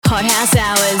Hot House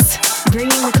Hours, bringing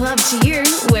the club to you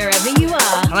wherever you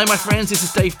are. Hello my friends, this is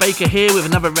Dave Baker here with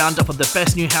another roundup of the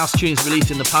best new house tunes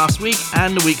released in the past week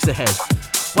and the weeks ahead.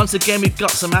 Once again, we've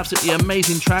got some absolutely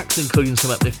amazing tracks, including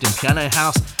some uplifting piano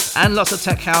house and lots of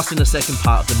tech house in the second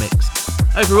part of the mix.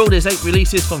 Overall, there's 8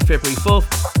 releases from February 4th,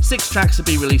 6 tracks to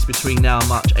be released between now and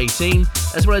March 18,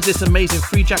 as well as this amazing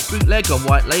Free Jack bootleg on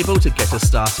White Label to get us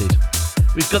started.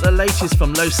 We've got the latest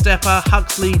from Low Steppa,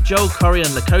 Huxley, Joel Corry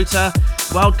and Lakota,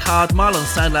 Wildcard, Marlon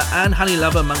Sandler and Honey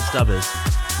Lover amongst others,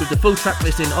 with the full track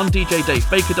listing on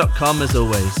djdavebaker.com as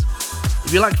always.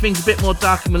 If you like things a bit more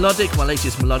dark and melodic, my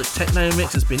latest melodic techno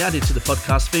mix has been added to the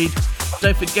podcast feed.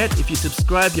 Don't forget, if you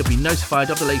subscribe, you'll be notified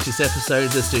of the latest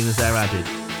episodes as soon as they're added.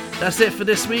 That's it for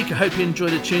this week. I hope you enjoy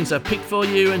the tunes I've picked for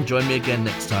you and join me again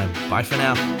next time. Bye for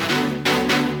now.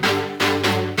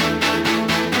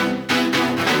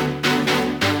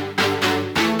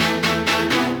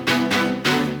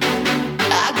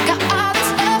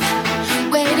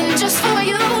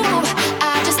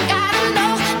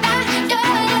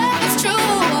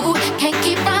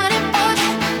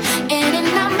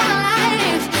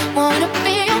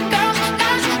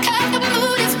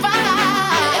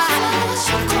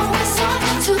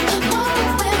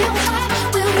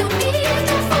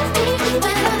 When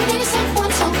I need some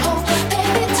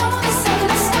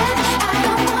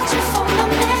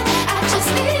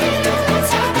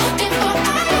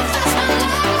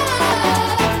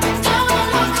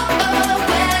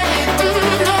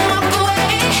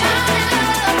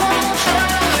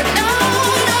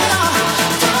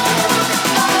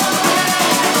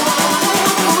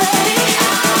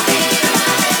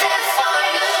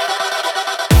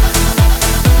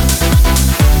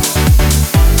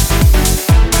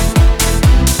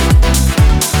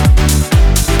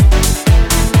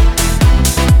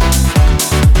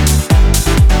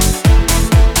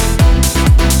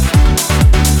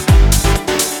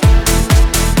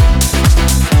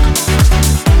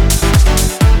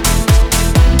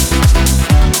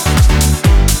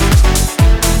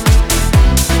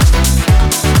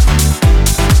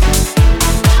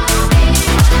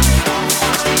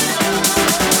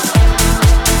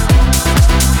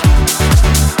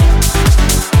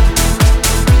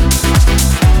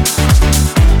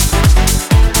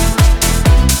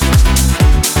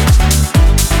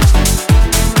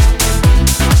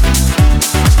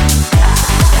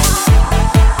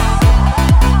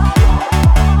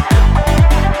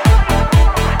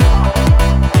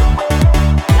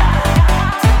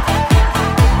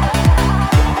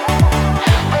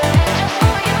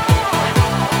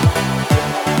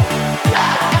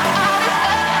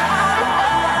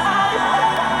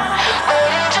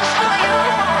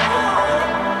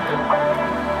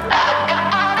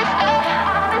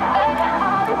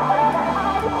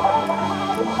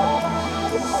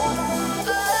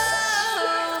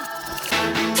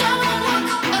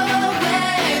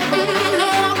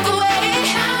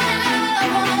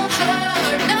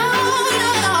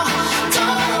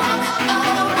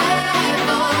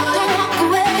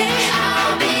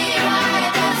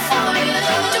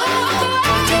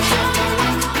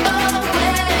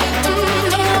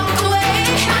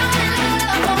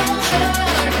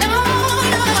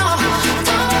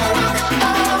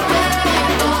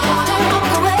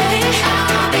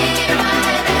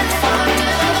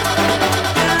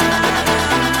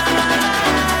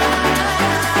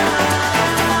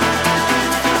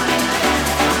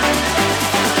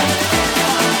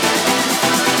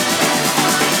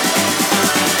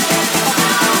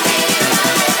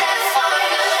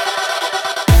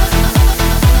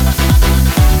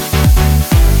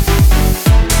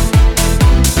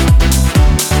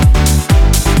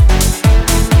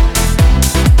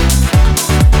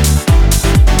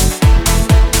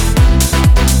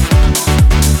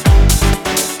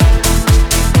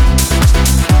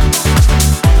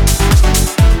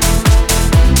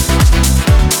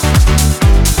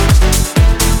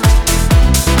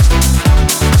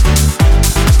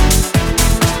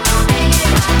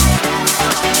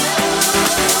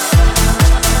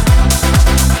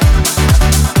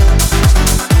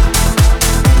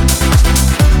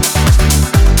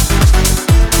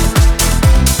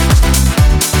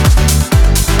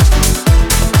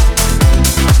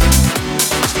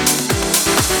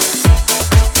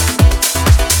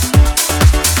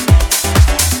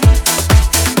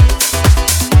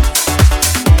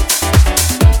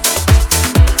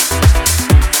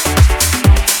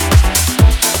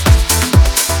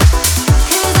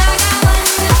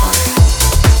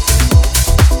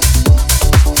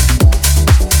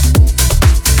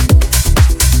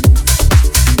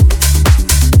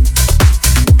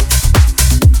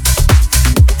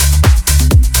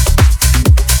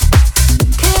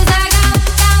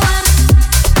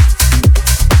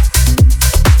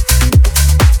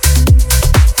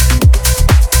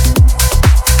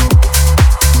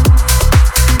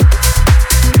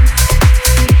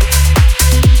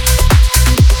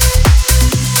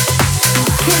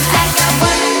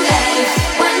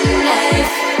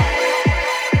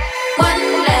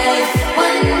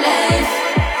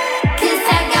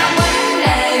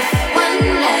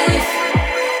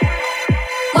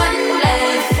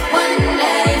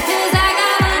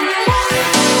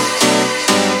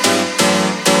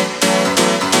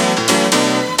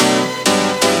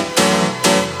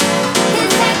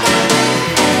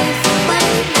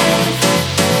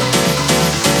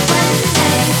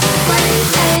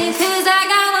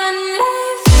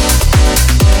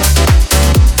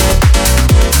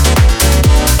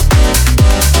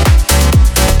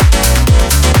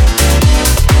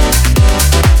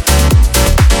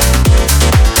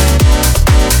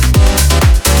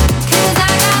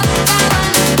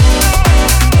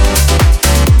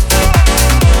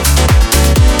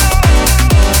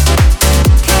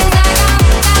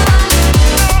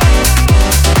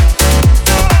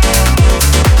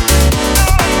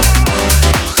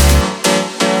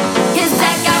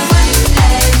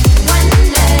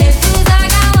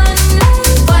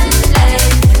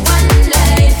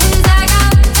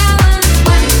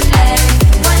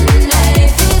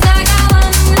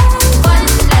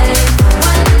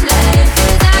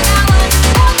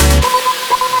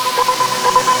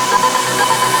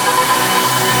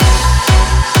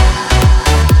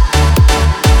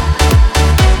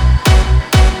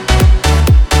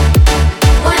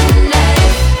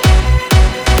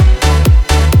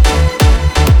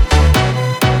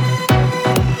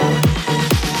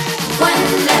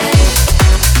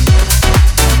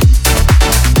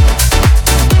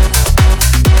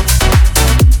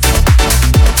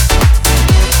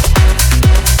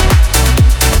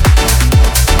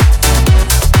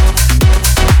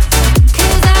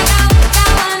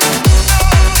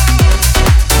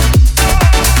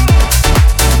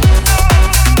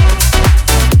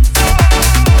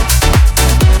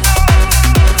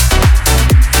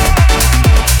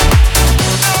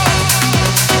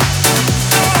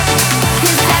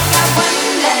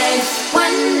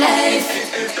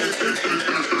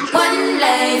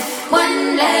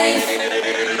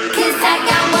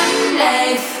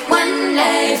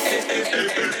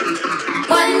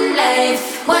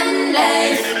one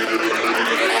life.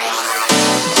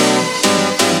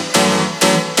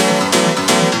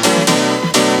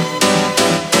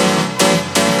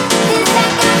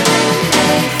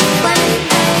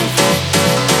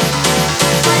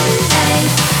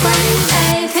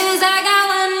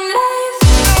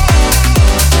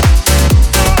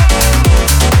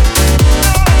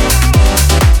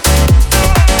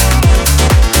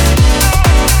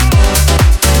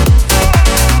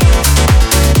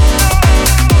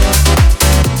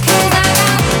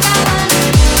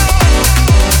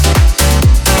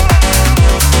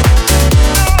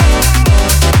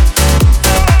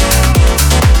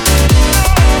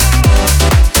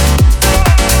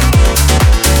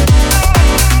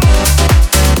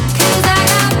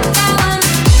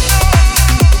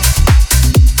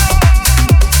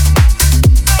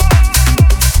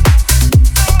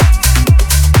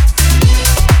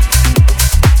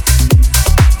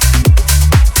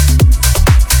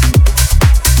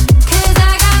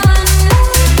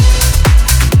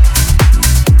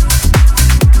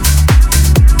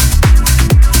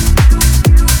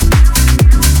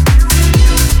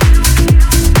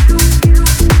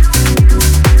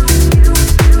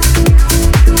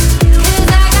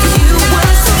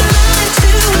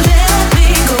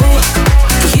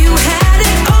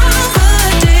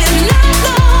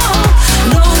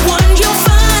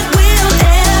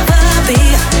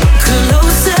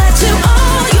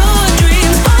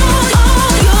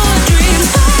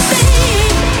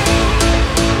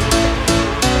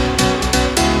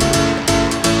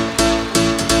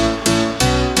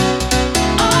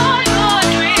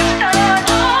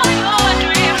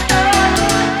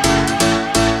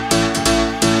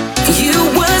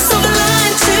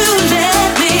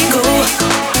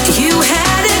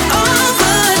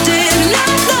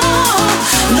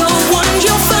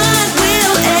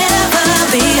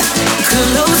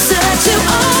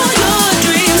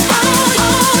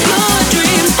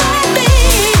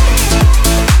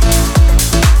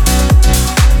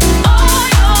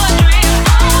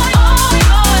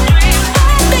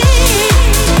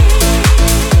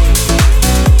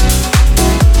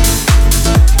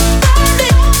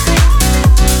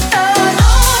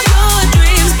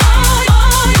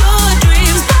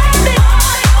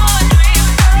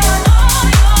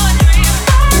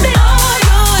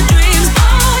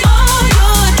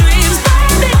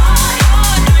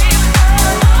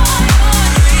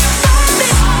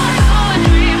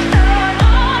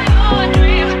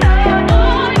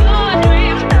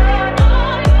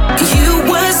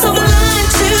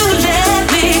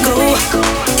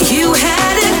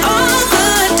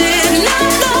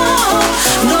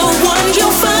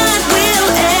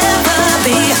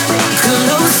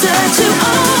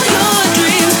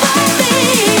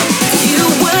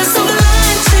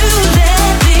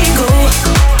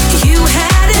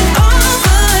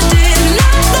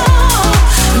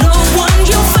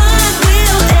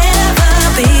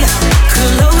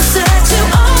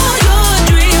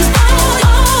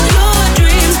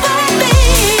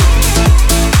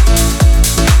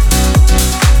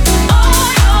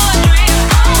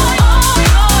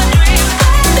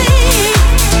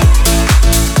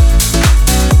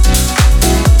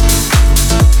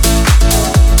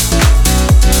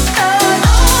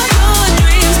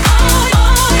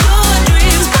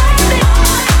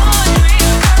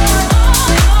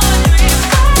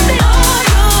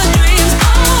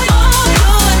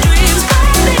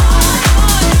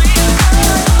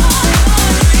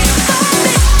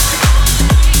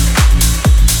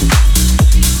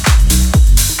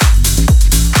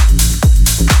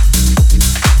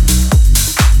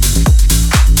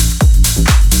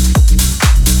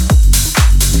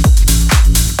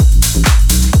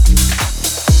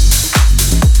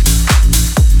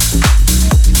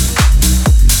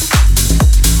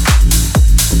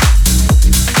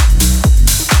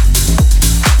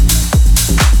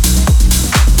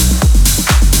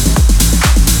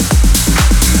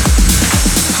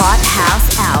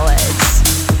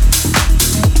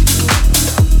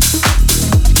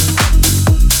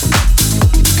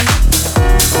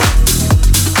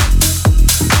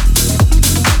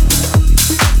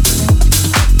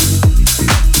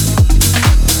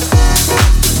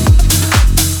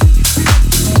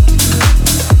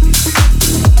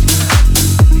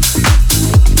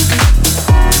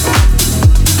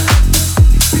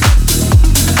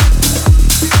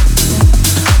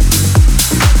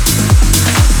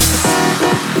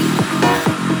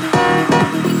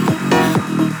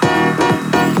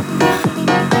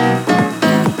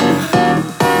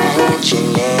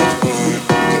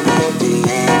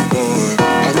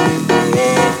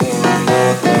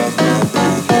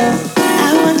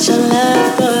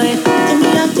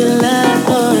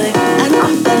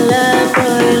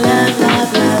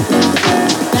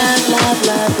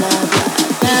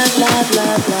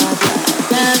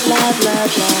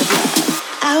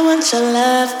 I want your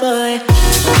love, boy.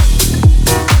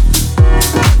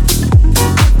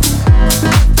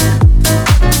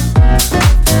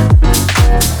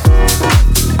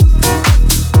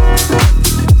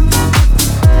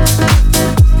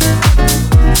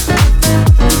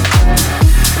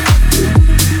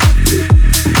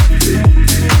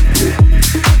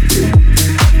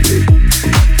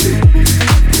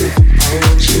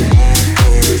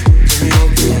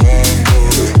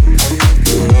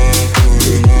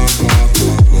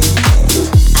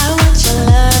 I want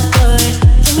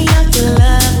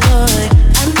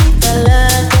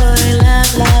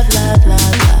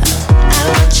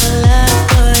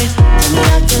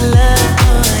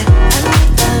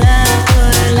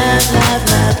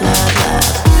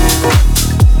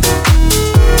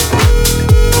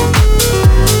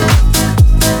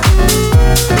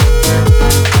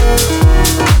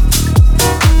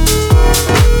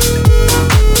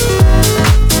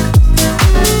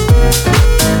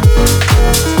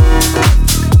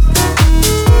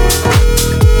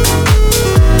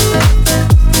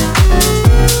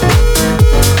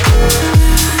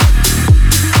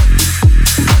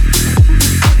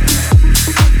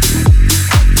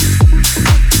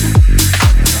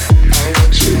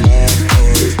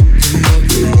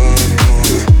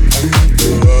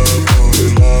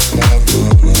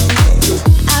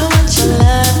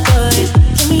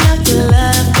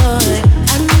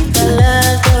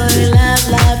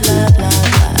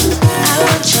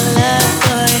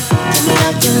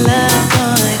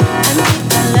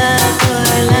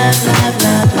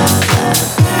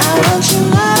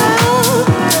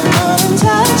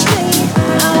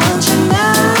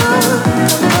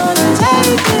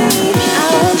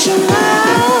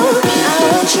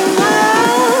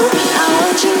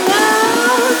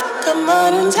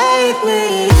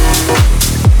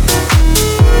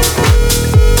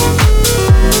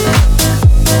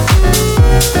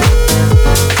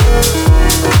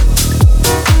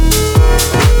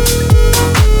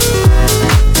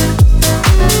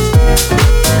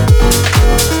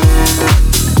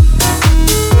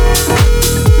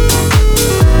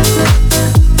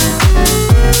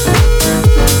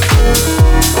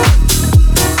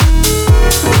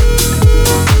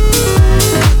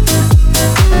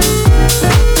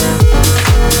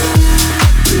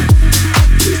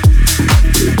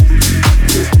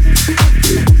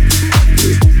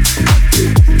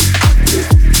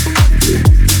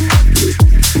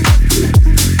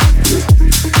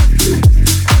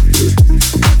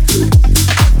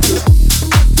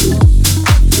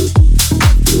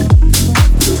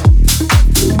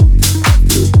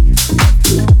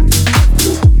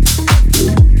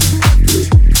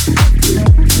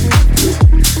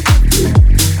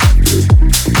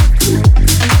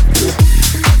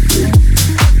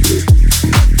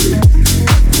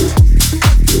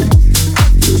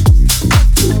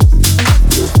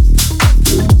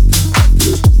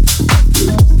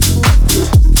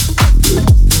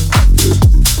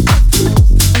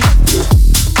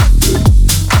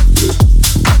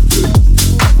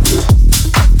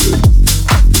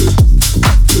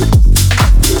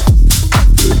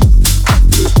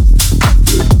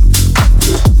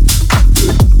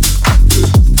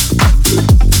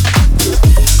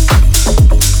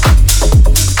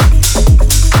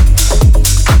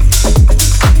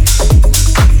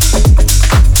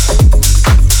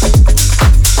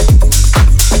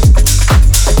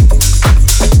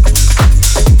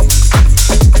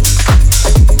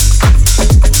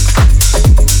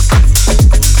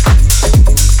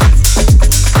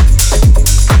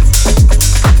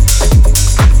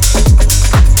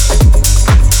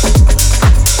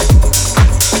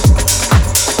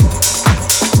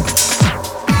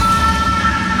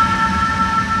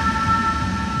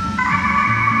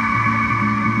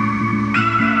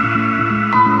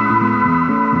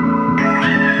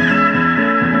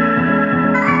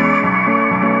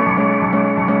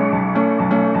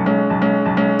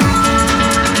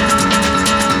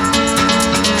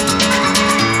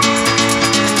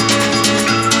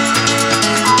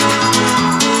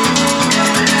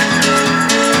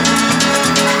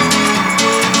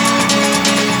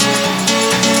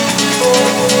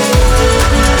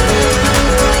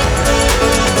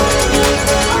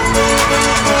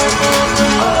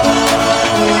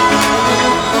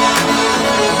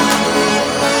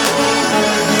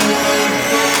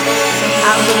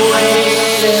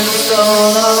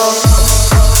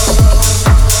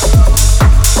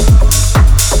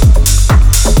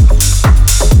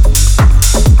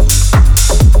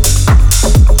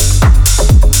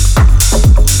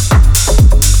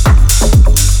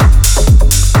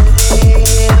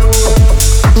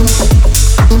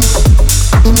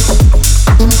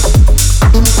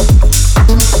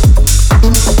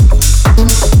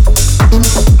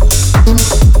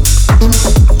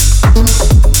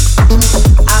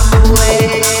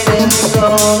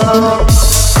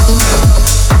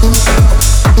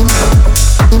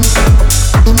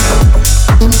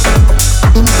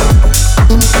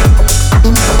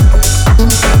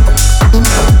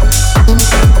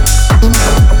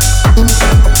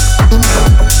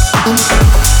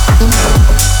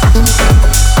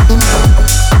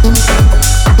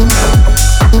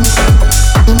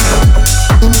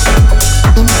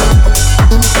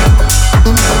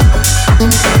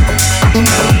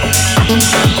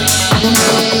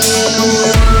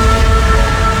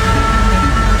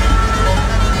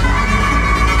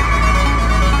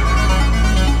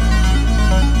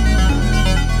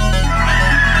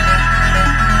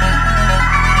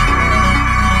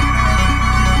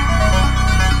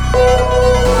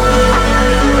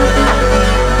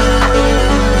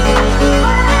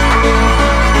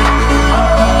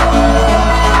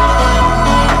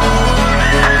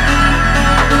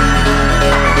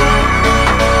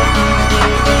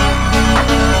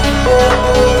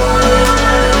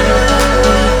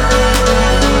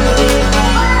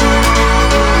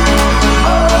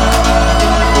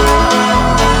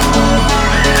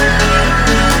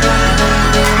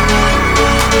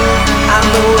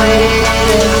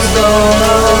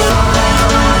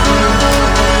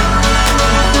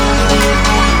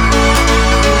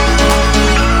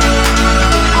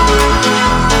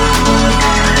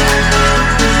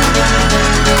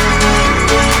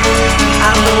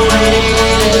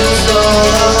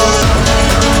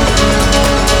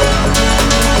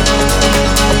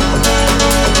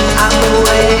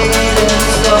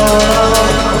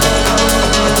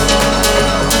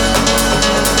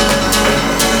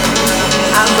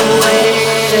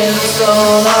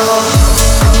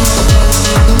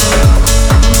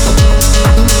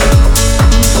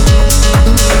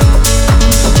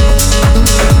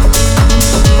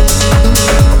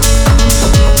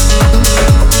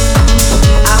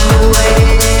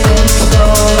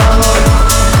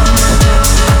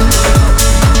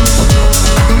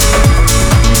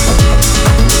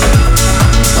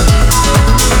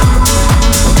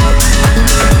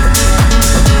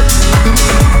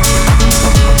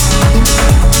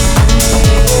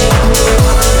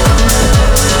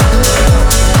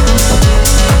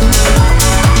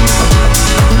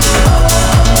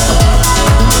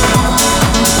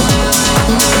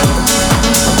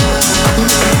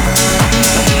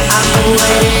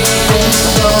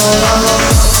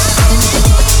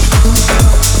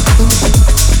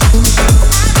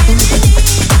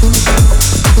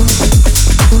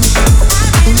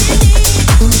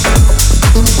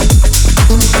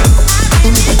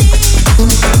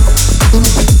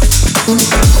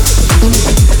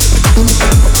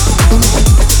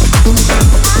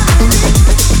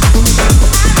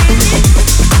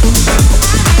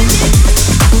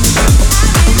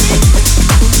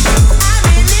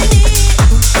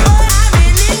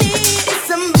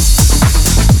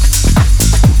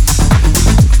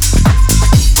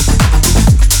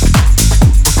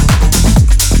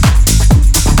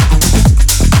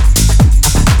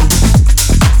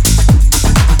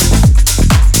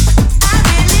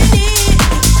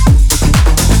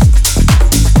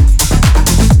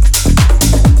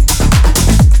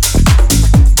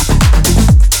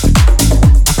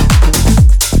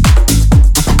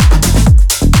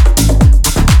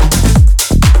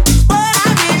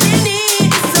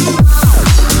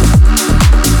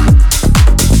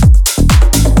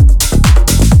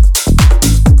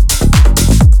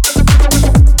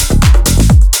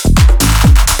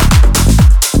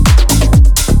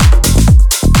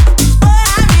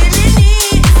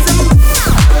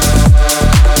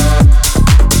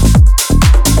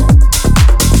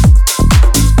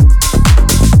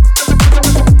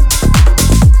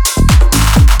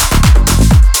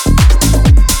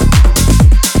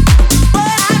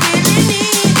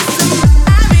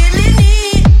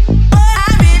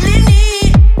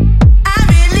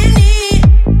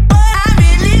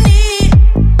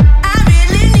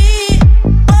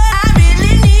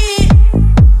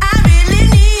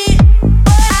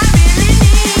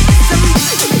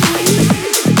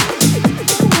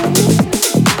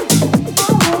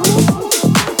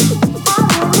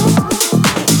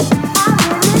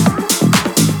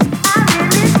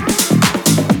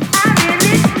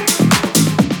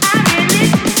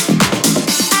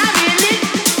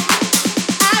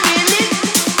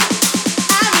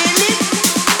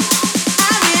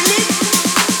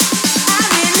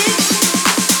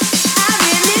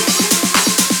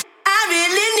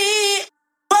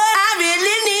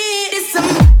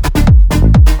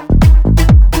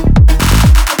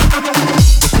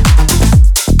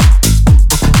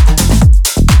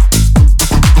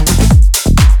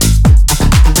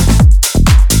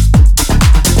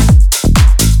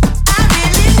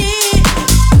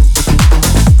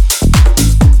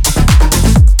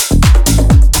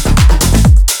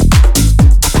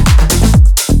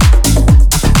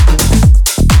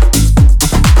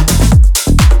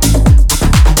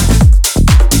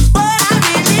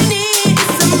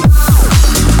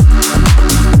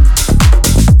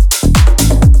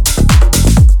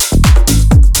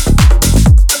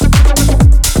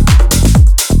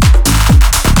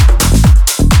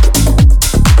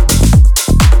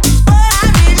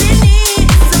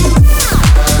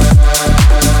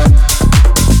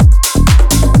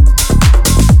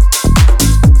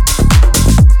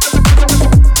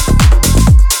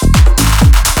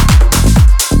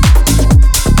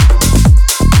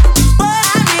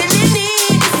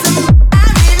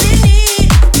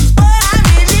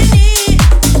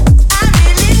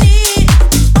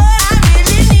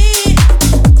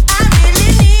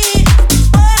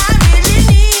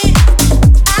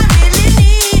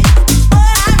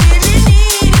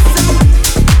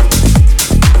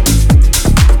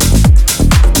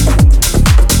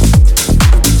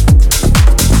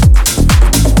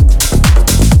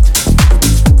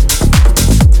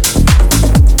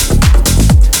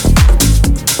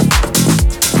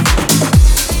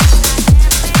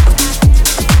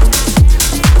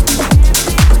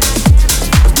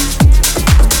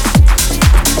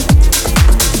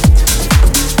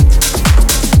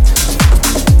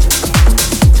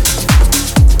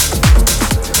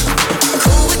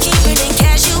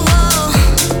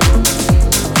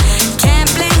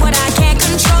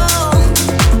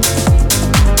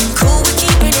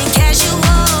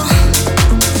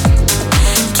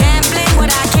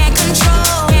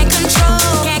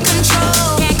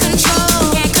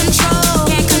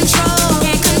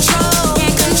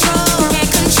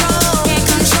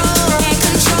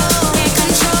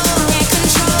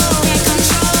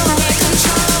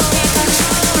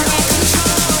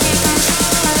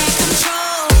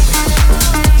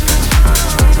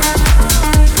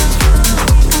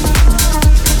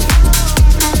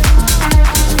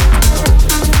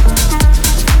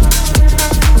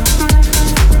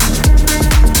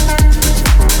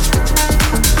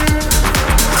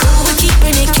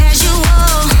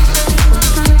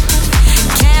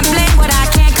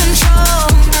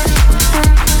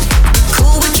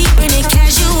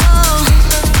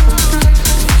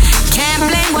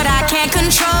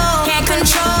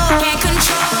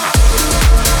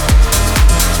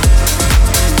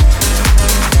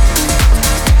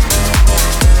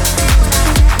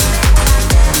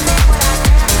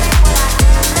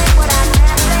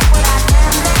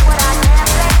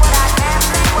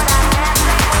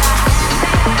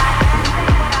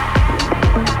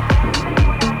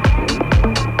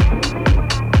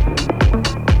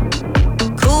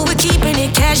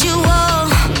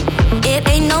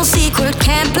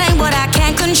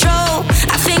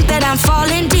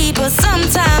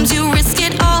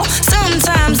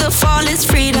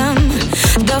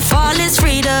fall is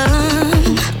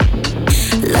freedom.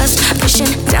 Lust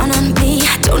pushing down on me.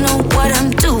 Don't know what I'm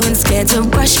doing, scared to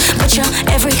rush. But you're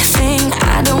everything,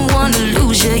 I don't wanna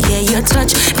lose you. Yeah, your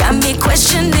touch got me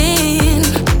questioning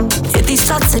if these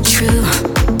thoughts are true,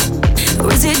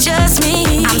 or is it just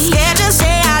me? I'm scared to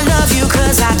say I love you,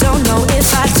 cause I don't know if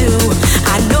I do.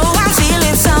 I know I'm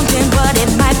feeling something, but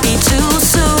it might be too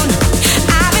soon.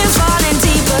 I've been falling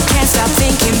deep, but can't stop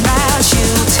thinking about you.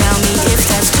 Tell me if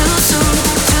that's too soon,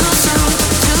 too soon,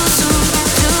 too soon,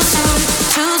 too soon,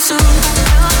 too soon.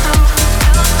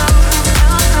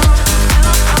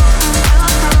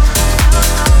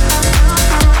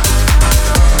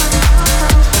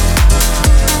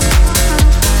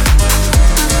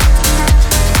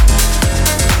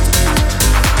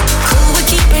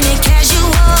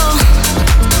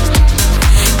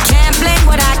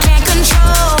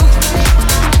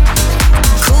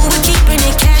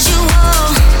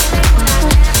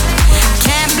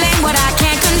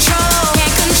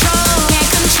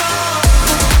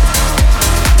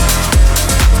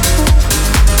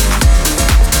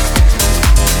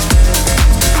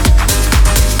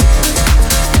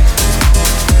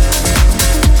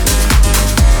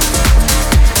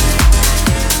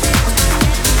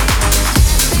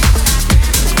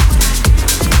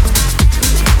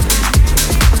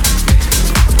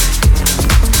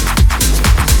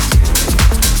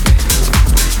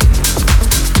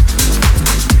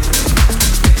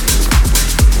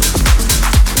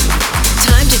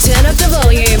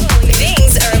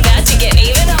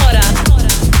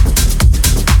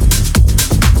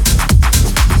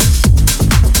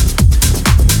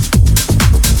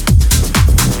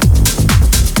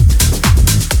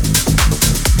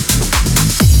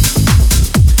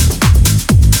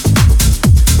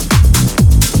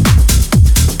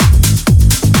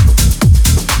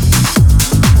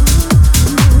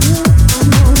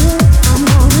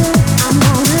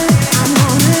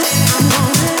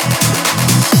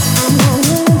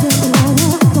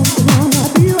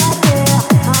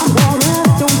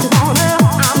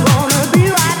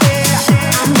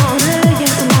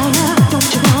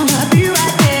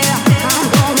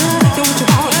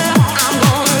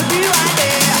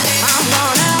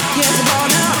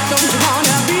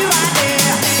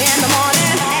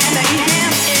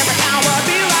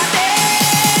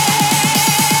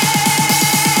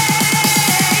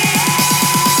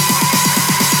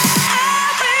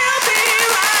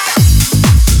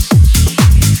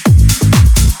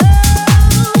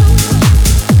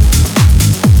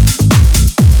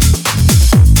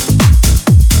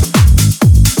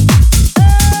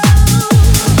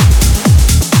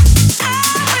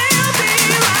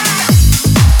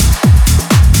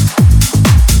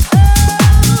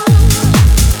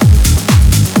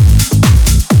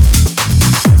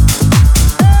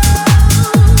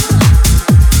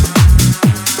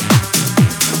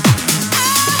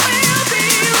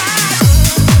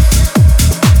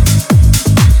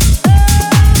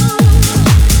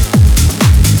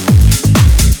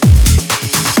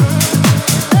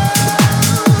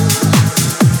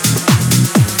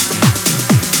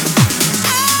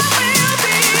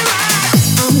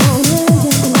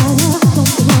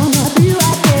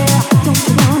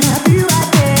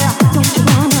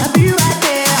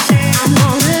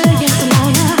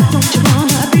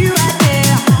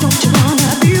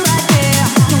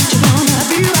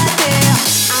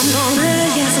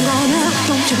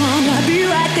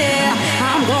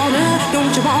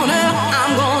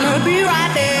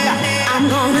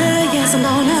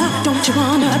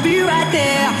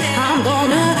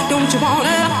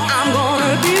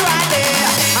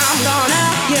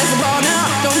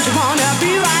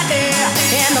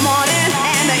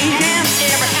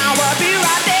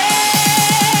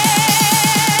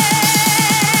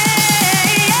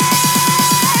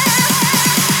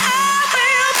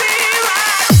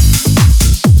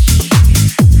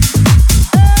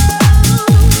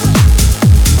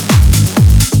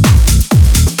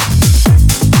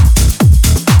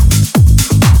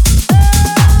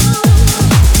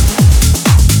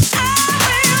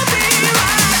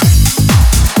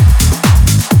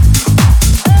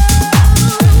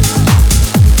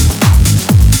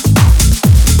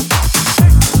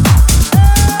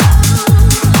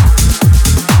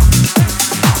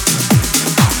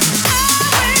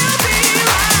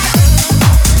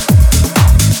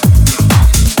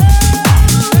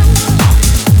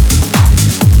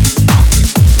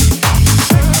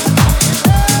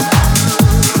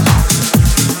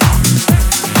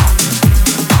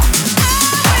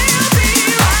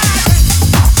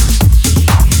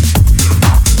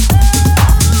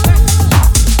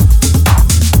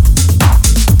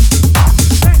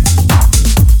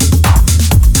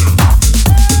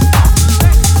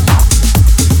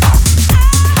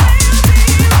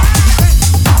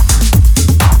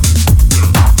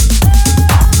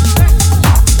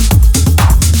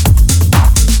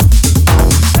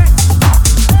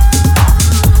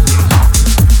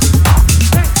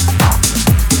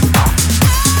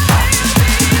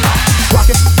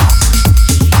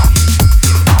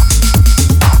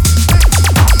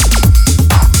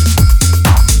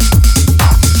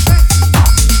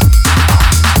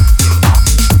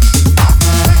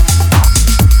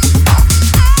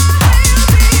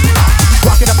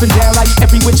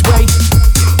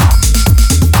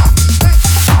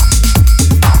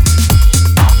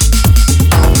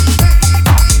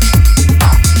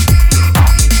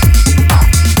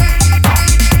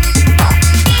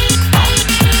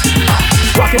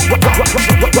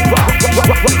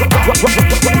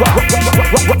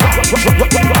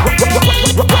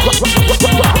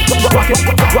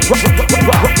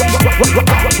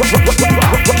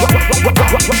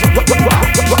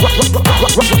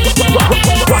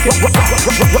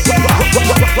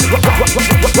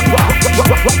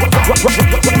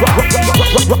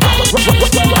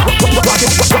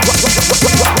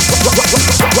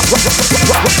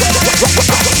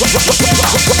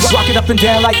 Rock it up and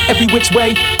down like every which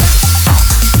way.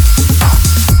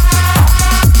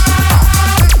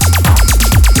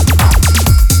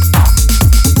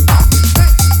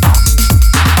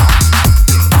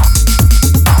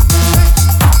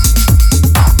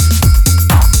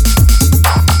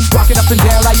 Rock it up and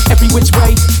down like every which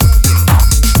way.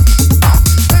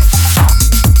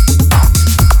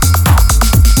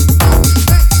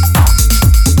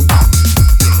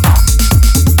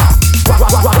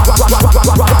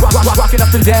 Rock it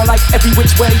up and down like every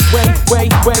which way,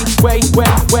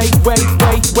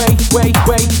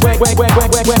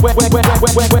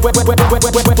 way.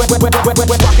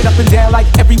 Rock it up and down like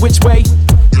every which way.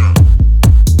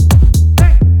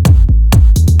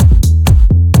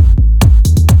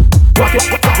 Rock it.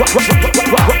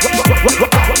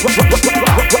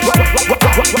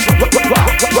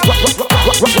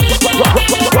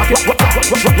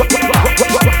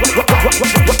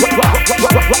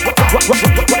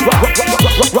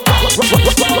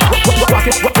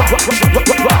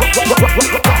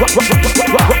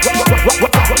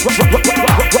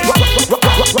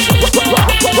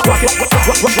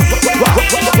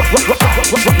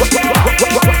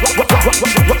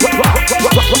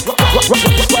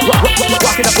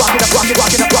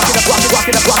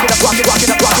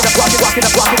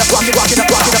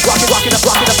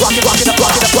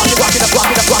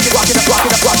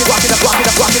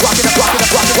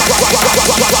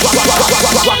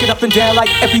 Rock it up and down like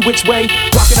every which way.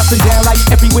 Rock it up and down like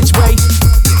every which way.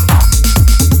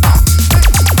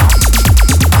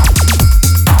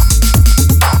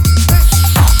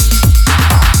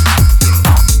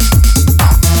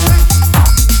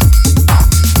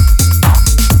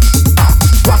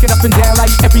 Rock it up and down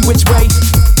like every which way.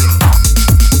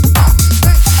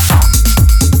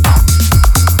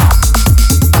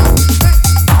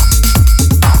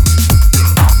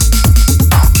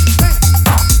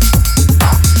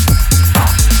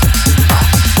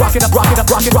 Rock it up, rock it up,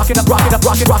 rock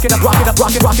it, rock it up, rock it up,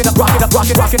 rock it, rock it up, rock it up, rock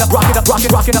it, rock it up, rock it up, rock it,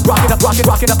 rock it up, rock it up, rock it,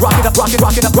 rock it up, rock it up, rock it, rock it up, rock it up, rock it, rock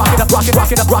it up, rock it up, rock it,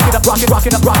 rock it up, rock it up, rock it, rock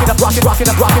it up, rock it up, rock it, rock it up, rock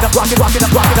it up, rock it, rock it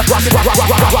up, rock it up, rock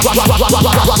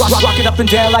it, rock it up and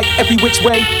down like every which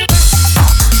way.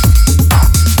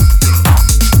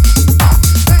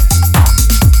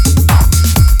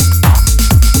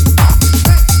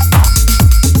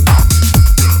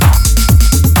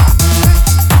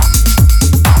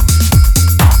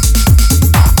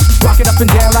 Rock it up and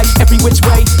down like every which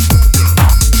way.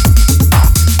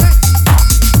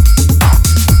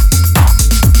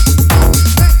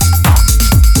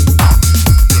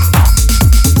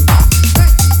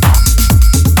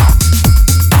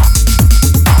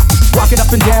 Rock it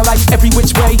up and down like every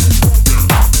which way.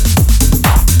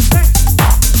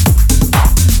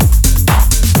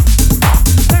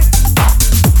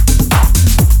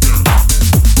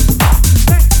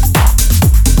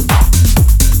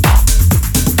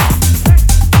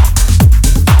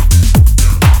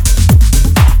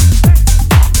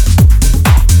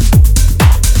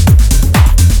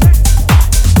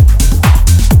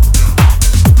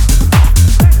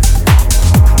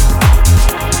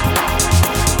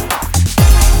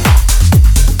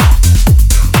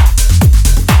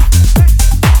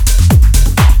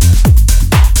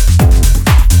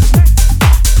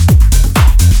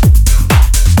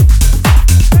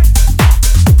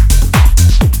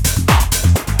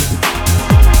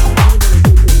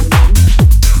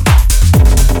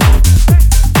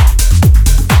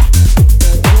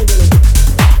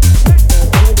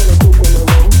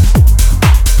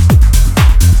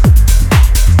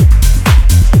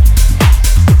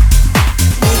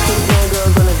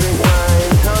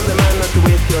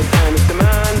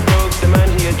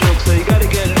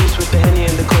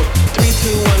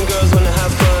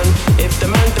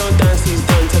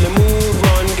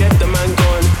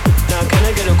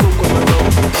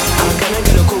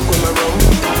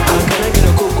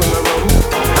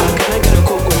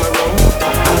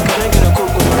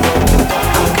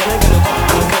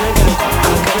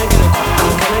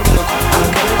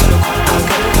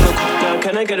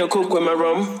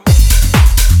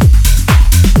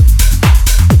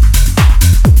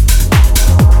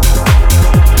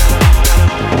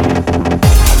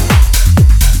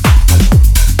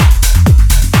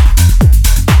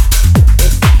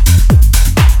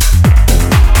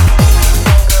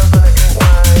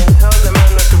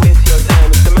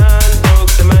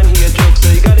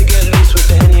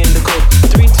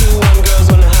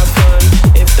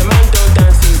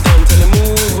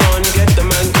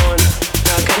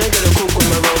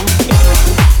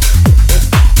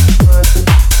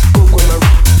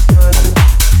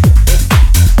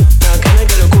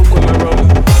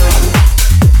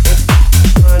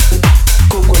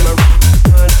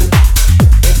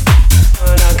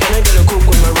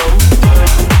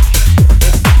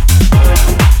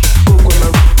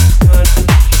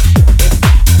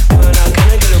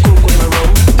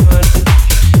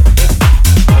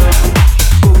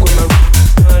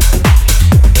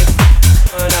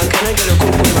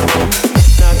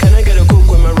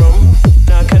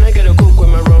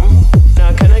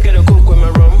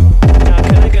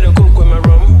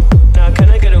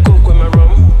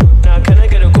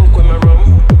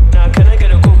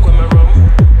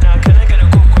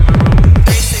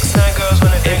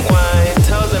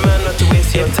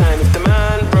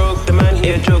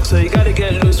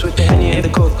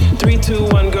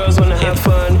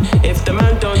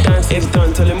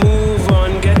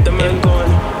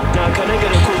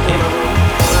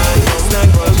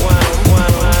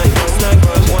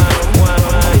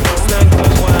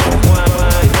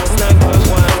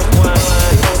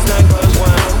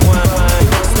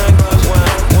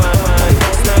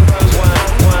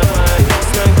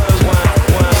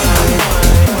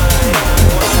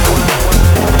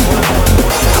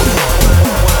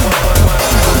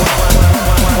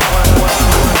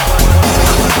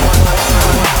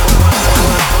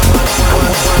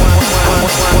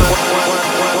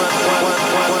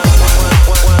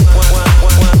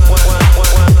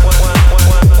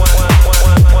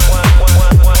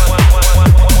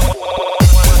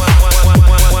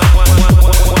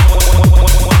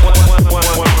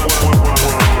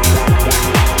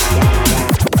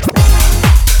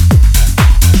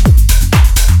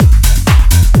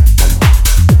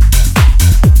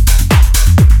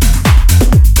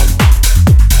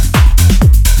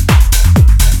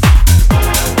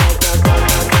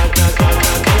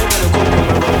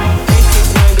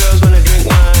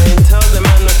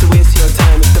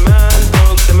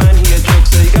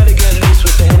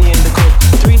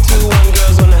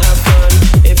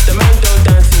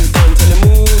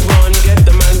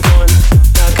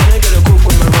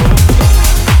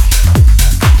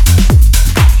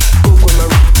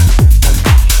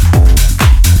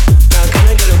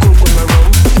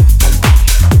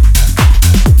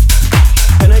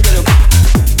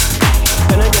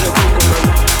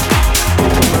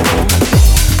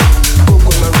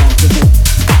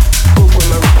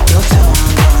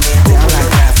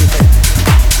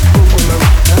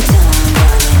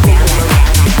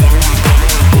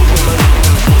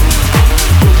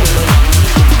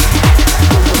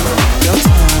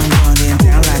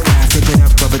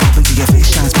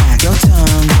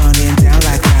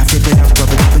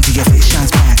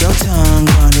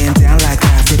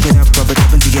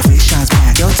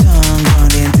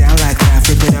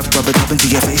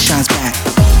 your face shines back.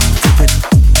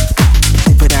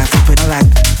 Flip it out, flip it, I like.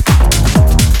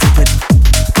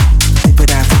 Flip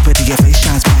it out, flip it, your face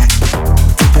shines back.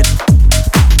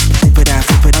 Flip it out,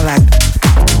 flip it, I like.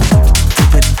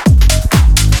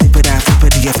 Flip it out, flip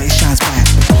it, your face shines back.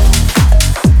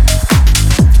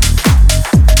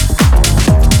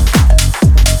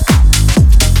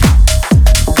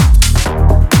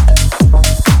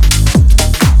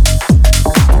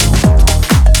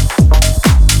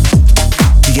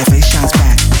 Your face shines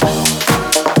back.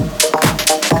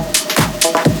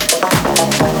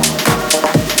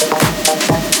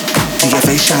 Your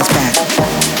face shines back.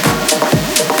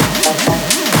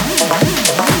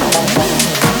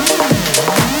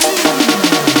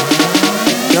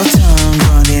 Your tongue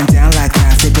running down like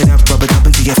that, flip it up, rub it up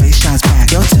until your face shines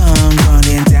back. Your tongue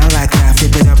running down like that,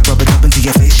 flip it up, rub it up until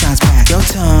your face shines back. Your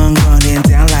tongue running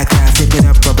down like that, flip it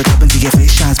up, rub it up until your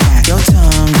face shines back. Your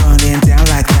tongue running down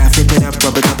like that, flip it up,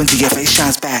 rub it up until your face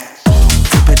shines back.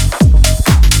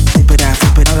 Flip it out,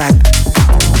 flip it, I like.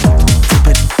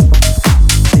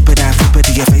 Flip it out, flip it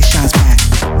till your face shines back.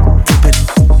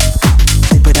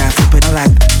 Flip it out, flip it, I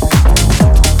like.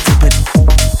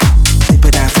 Flip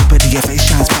it out, flip it till your face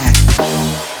shines back.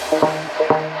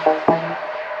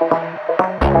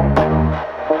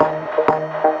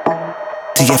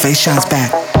 Till your face shines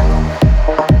back.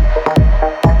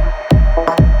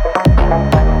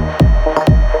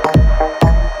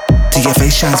 Till your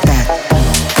face shines back.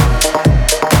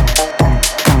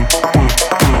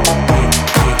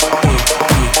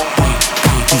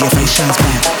 Till your face shines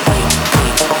back.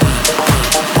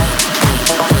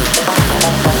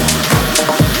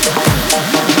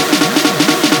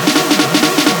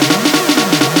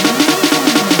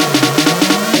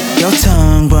 Your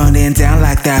tongue running down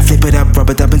like that, flip it up, rub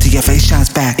it up until your face shines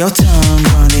back. Your tongue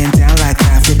running down like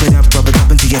that, flip it up, rub it up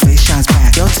until your face shines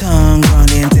back. Your tongue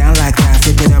running down like that,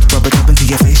 flip it up, rub it up until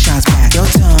your face shines back. Your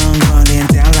tongue running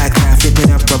down like that, flip it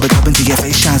up, rub it up until your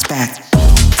face shines back.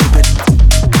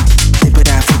 Flip it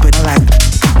out, flip it, I like.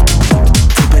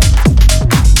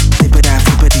 Flip it out,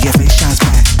 flip it till your face shines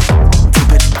back.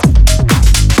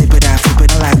 Flip it out, flip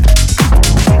it, I like.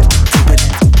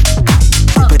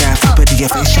 Flip it out, flip it till your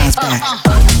face shines back.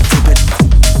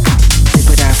 Flip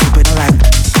it out, flip it, I like.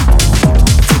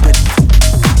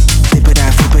 Flip it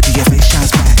out, flip it till your face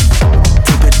shines back.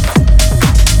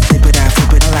 Flip it out,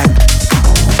 flip it, I like.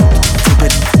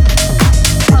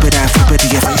 Flip it out, flip it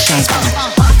till your face shines back.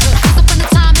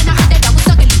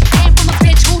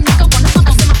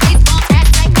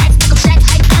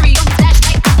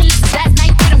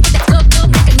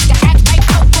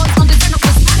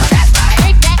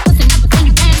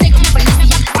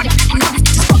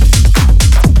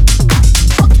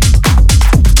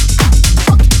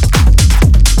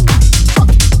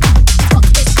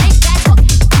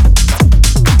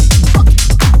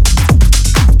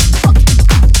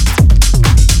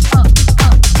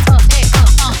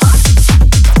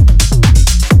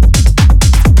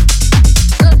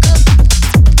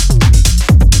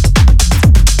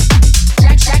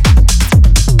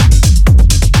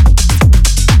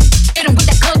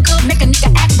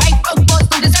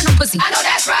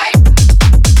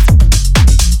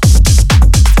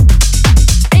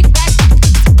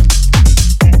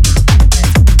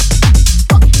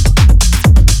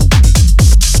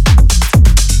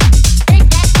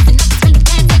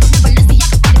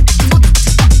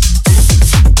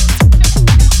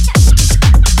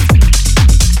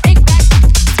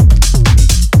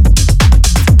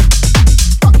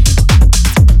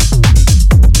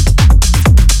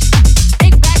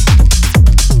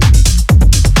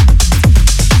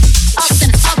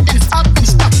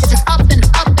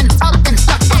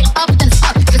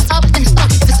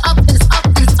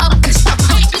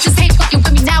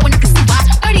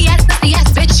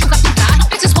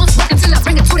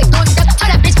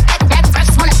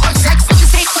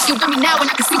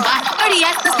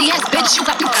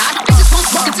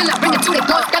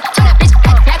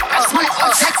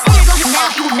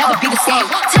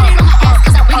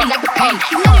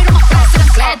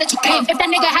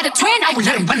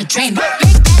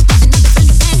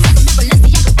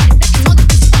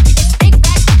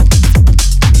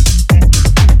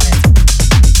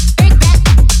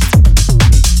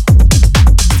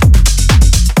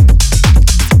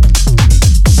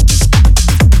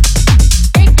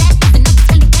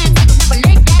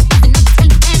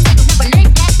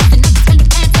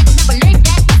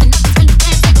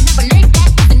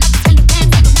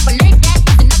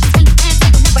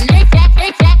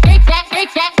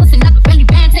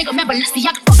 Let's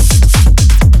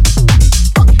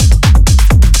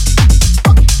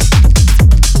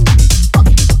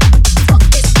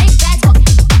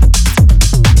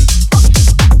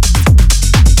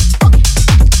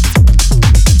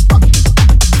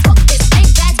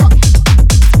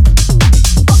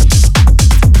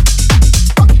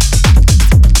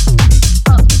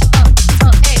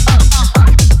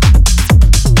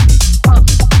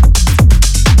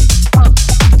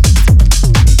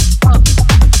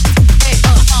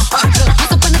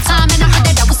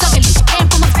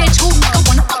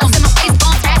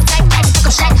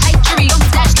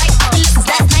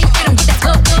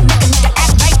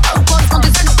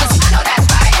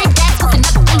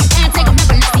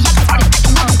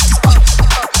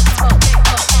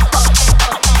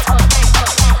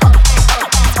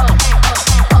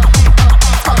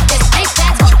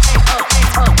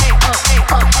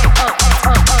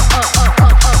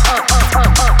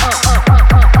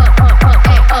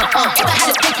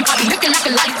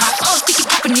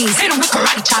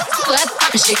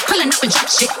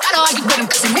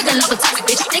love a toxic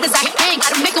bitch. Niggas out here paying,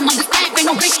 gotta make them understand. Ain't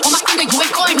no ring on my finger, you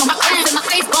ain't going on my plans. And my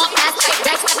face bomb ass tight,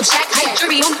 backstab a shack height.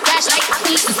 Jury on the flashlight, I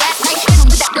can listen last night. Hit 'em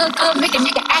with that good, make a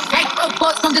nigga act right. Broke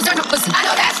boys don't deserve no pussy, I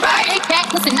know that's right. Big back,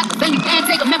 listen, not the belly band.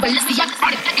 Take a member, listen, y'all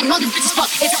started backing all these bitches fuck.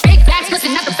 It's big backs,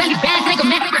 listen, not the belly band. Take a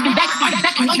member, looking back, started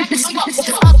backing all these bitches fuck. If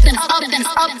it's up, then it's up, then it's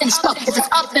up, then it's stuck. If it's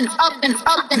up, then it's up, then it's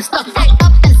up, then it's stuck. Hey,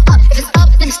 up, then it's up. If it's up,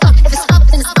 then it's stuck. If it's up,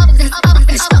 then it's up, then it's up,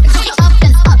 then it's stuck. If it's up,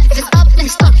 then it's up. If it's up, then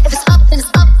it's stuck. If it's up, then it's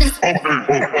up, then it's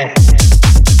up.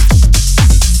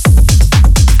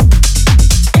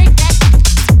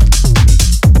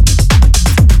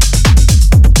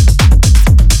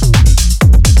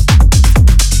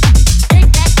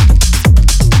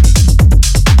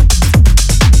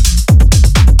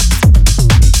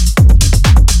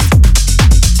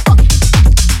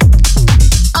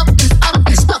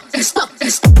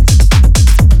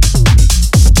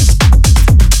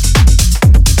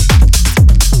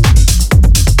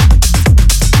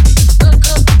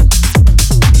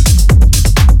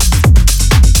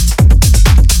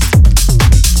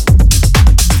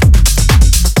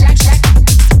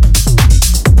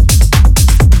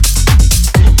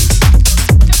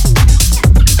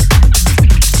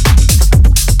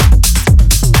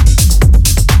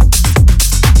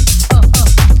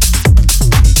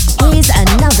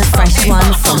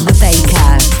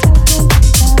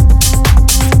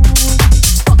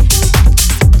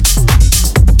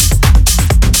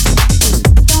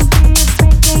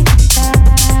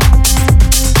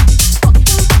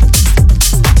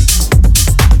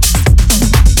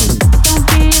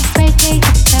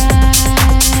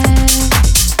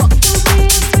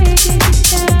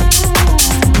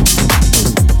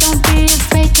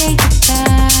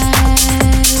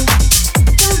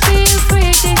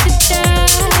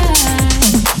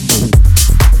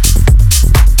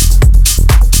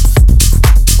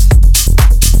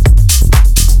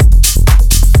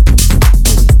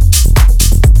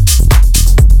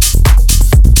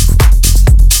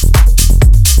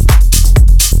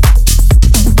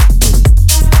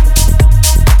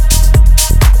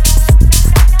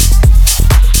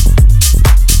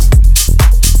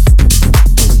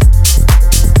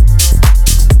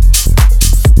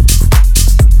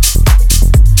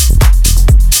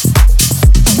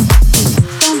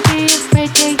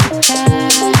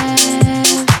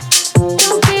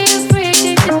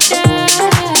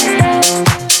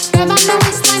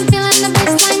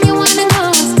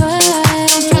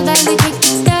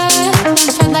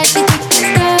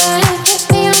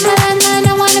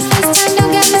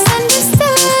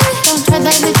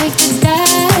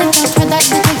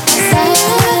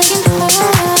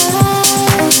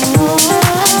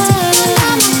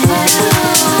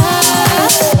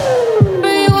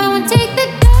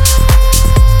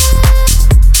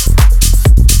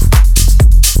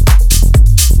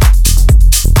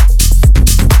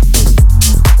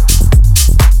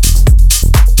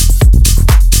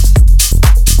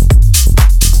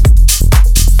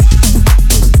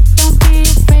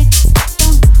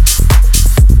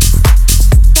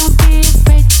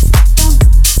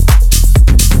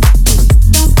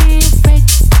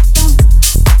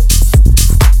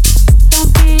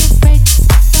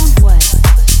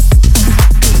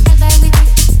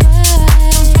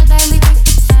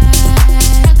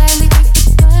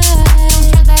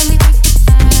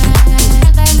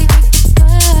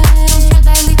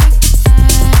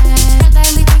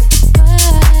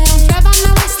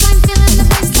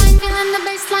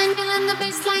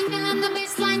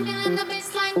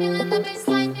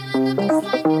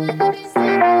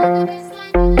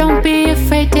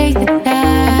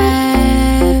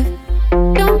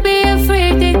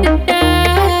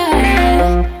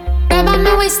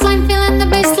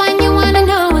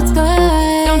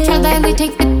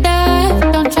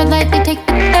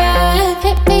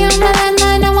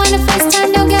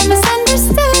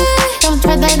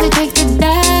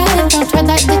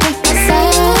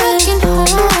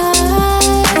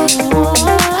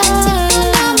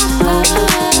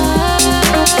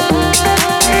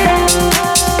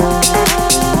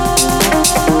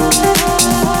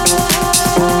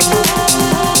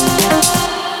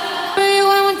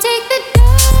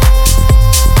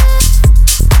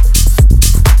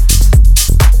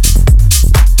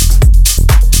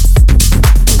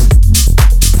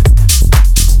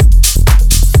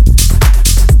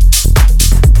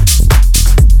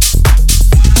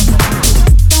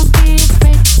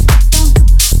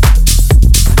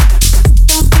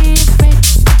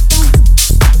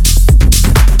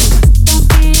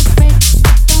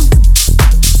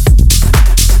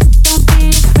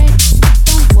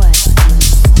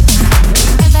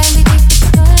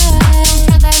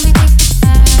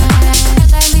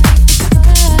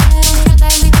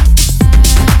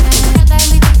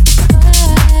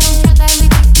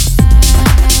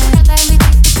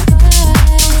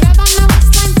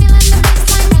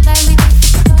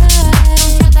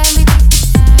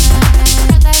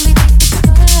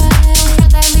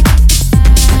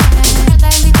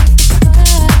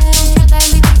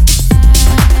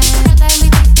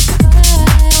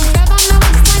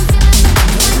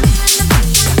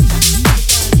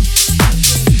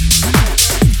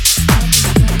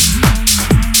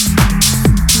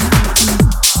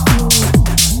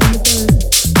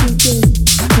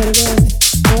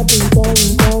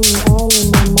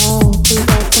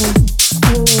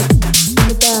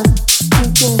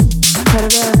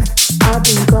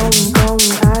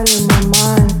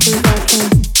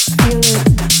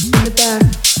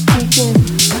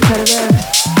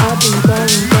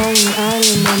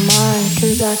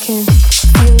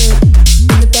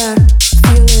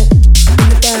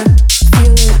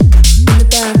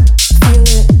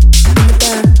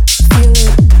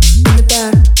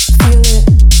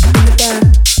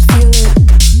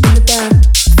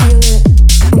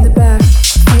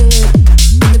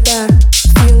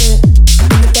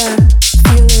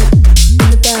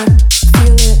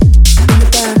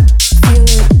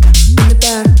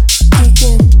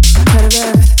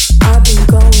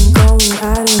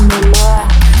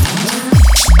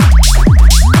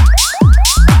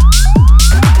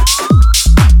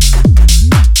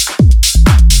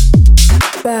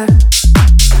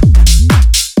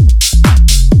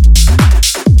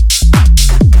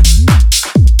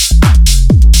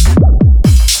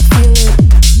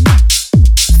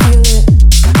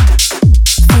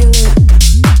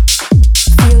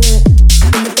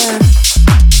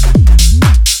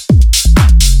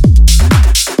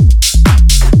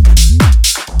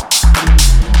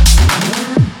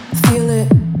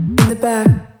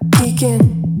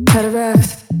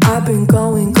 cataracts. I've been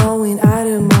going out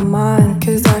of my mind,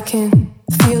 cause I can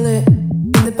feel it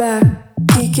in the back,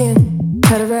 geeking,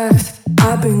 cataracts.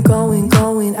 I've been going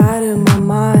out of my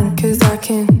mind, cause I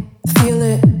can feel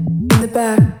it in the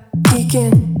back,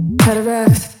 geeking,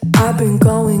 cataracts. I've been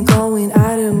going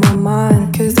out of my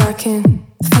mind, cause I can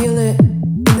feel it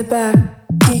in the back,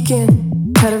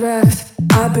 geeking, cataracts.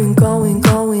 I've been going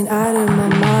out of my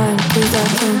mind, cause I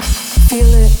can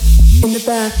feel it in the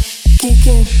back,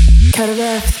 geeking,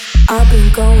 cataracts. I've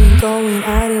been going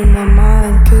out of my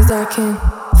mind, cause I can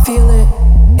feel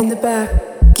it in the back,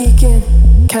 geeking,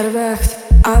 cataracts.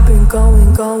 I've been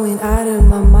going out of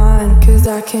my mind, cause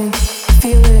I can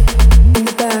feel it in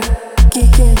the back,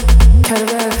 geeking.